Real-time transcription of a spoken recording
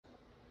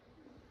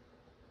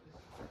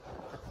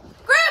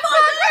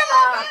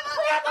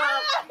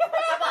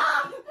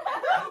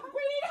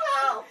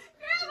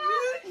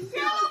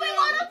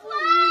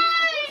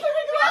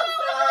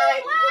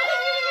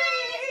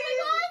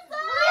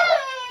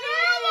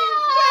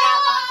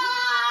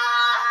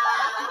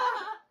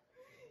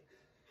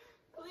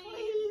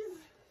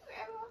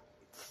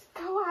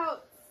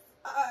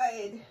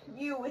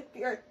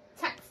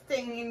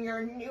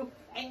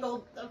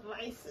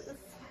Jesus,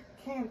 I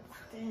can't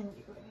stand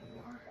you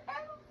anymore.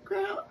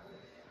 Girl,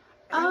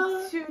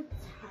 I'm too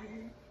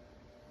tired.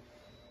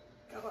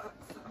 Go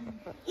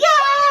outside.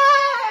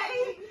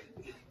 Yay!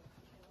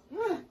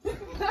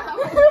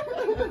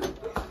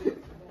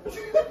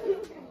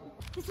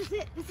 This is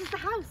it. This is the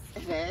house.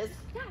 It is?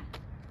 Yeah.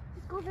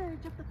 Just go over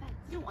and jump the fence.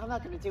 No, I'm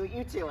not gonna do it.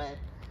 You do it.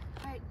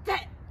 Alright,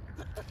 dead.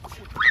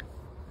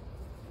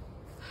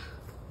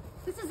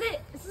 This is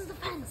it. This is the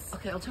fence.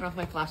 Okay, I'll turn off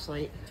my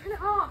flashlight. Turn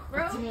it off,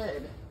 bro. I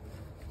did.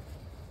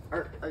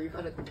 Are you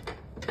gonna...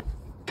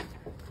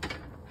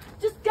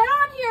 Just get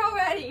on here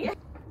already.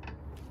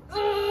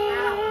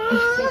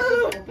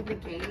 Open the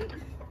gate.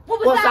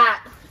 What was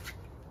that?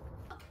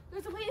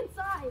 There's a way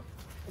inside.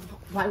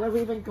 Why would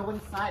we even go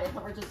inside? I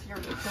thought we were just here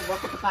to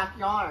look at the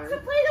backyard. To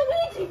play the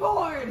Ouija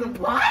board. The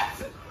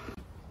what?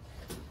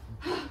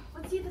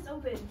 Let's see if this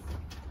opens.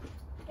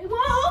 It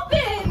won't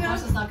open. Of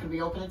course it's not gonna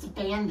be open. It's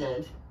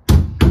abandoned.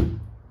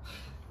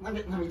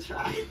 Let me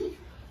try.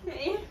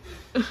 Okay.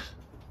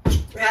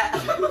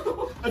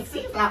 Let's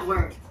see if that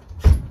works.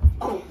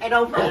 Oh, it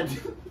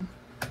opened.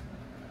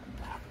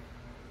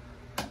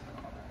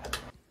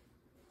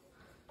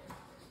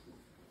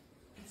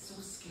 It's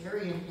so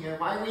scary in here.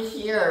 Why are we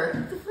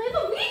here? To play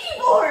the Ouija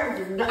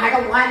board. I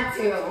don't want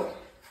to.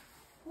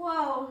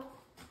 Whoa.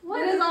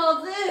 What is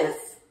all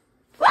this?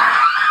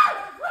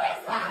 Ah! What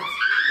is that?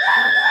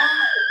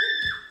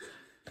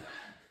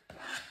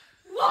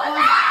 What was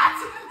that?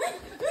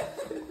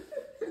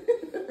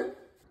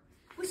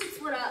 We should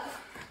split up.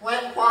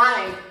 What?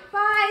 Why?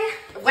 Bye.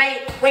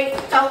 Wait,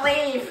 don't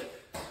leave.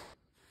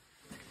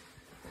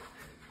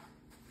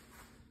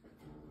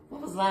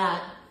 What was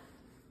that?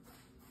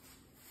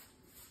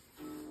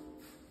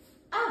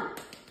 Oh,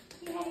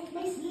 yay,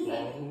 nice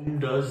meeting.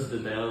 Does the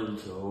bell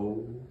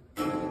toll?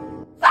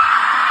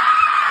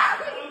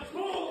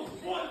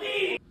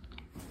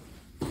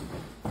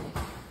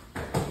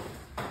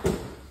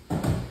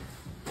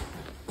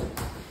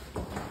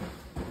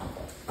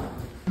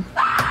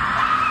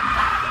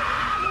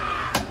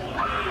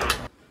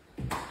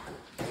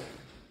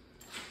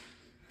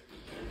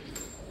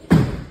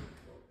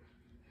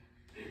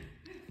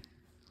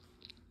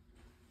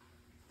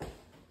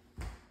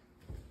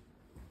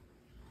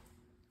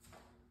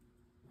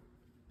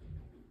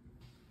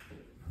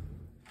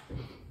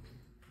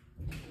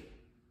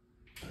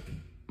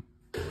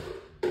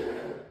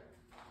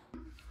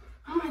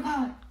 Oh my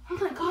god. Oh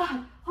my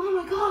god. Oh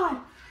my god.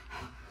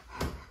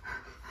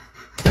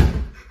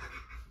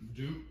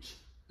 Doot,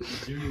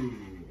 do.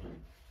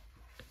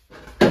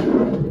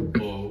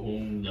 For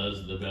whom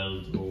does the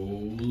bell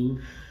toll?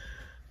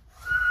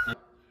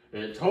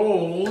 It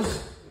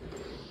tolls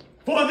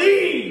for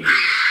thee!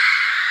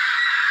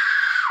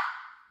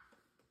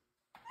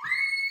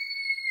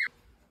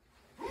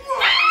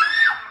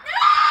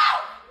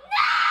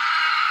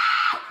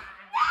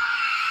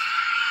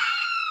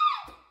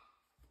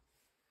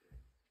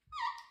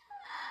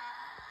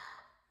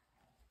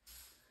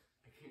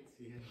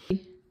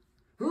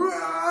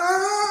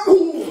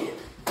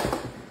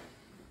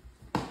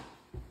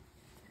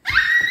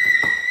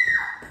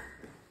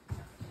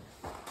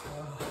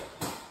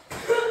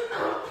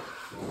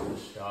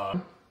 Stop.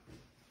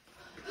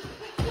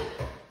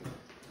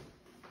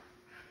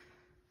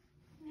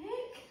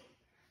 Nick?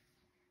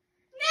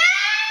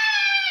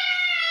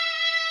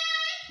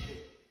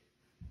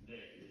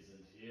 Nick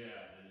isn't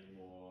here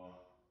anymore.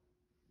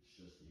 It's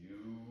just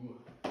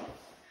you.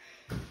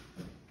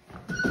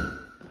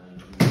 And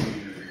me.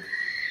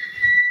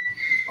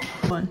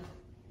 One.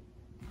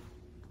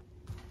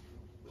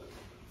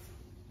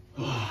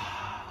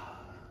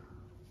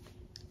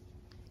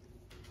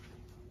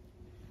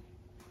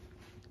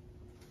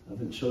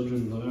 Haven't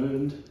children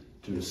learned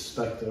to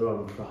respect their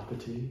own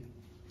property?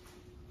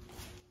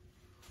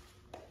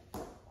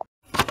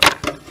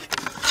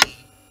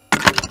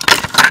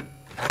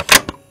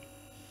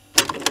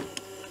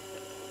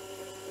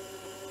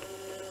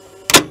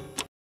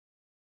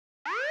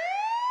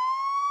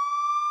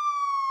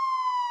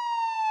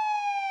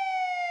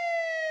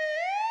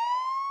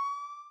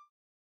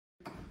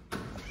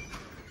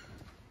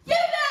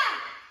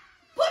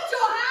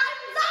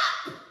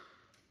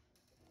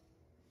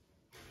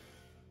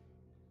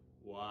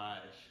 Why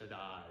should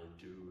I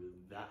do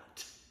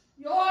that?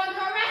 You're under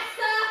arrest,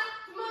 sir,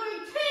 for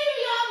murdering 2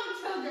 young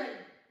children.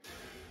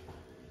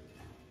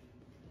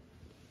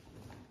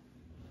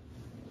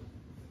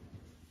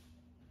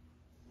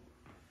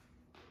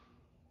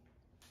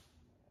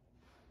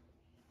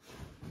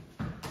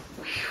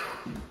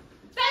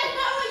 There's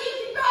nowhere you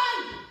can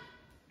run.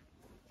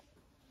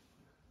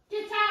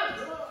 Get out.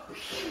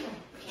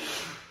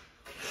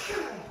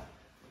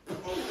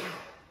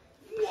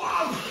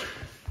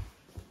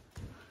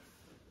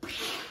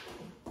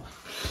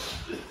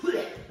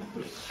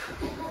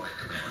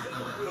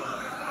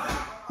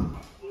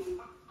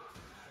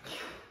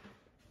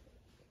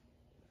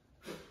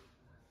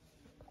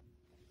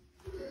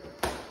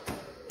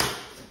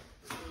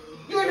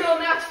 You're no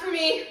match for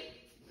me.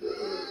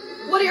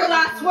 What are your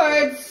last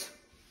words?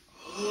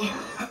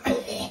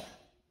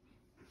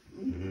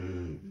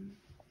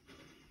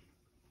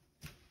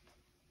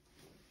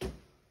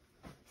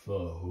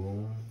 For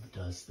whom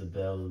does the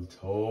bell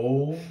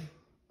toll?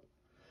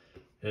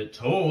 It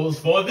tolls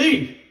for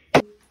thee!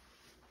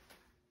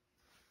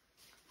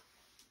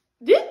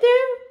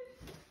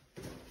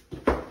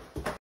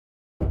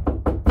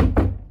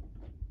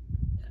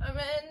 Come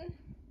in.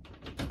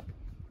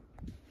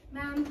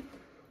 Ma'am,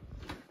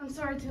 I'm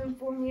sorry to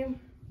inform you,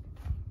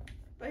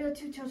 but your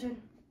two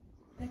children,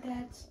 their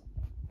dads,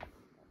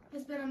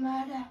 has been a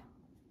murder.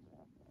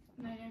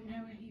 And I don't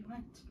know where he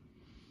went.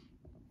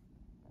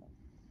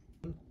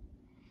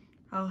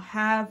 I'll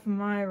have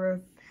my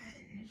revenge.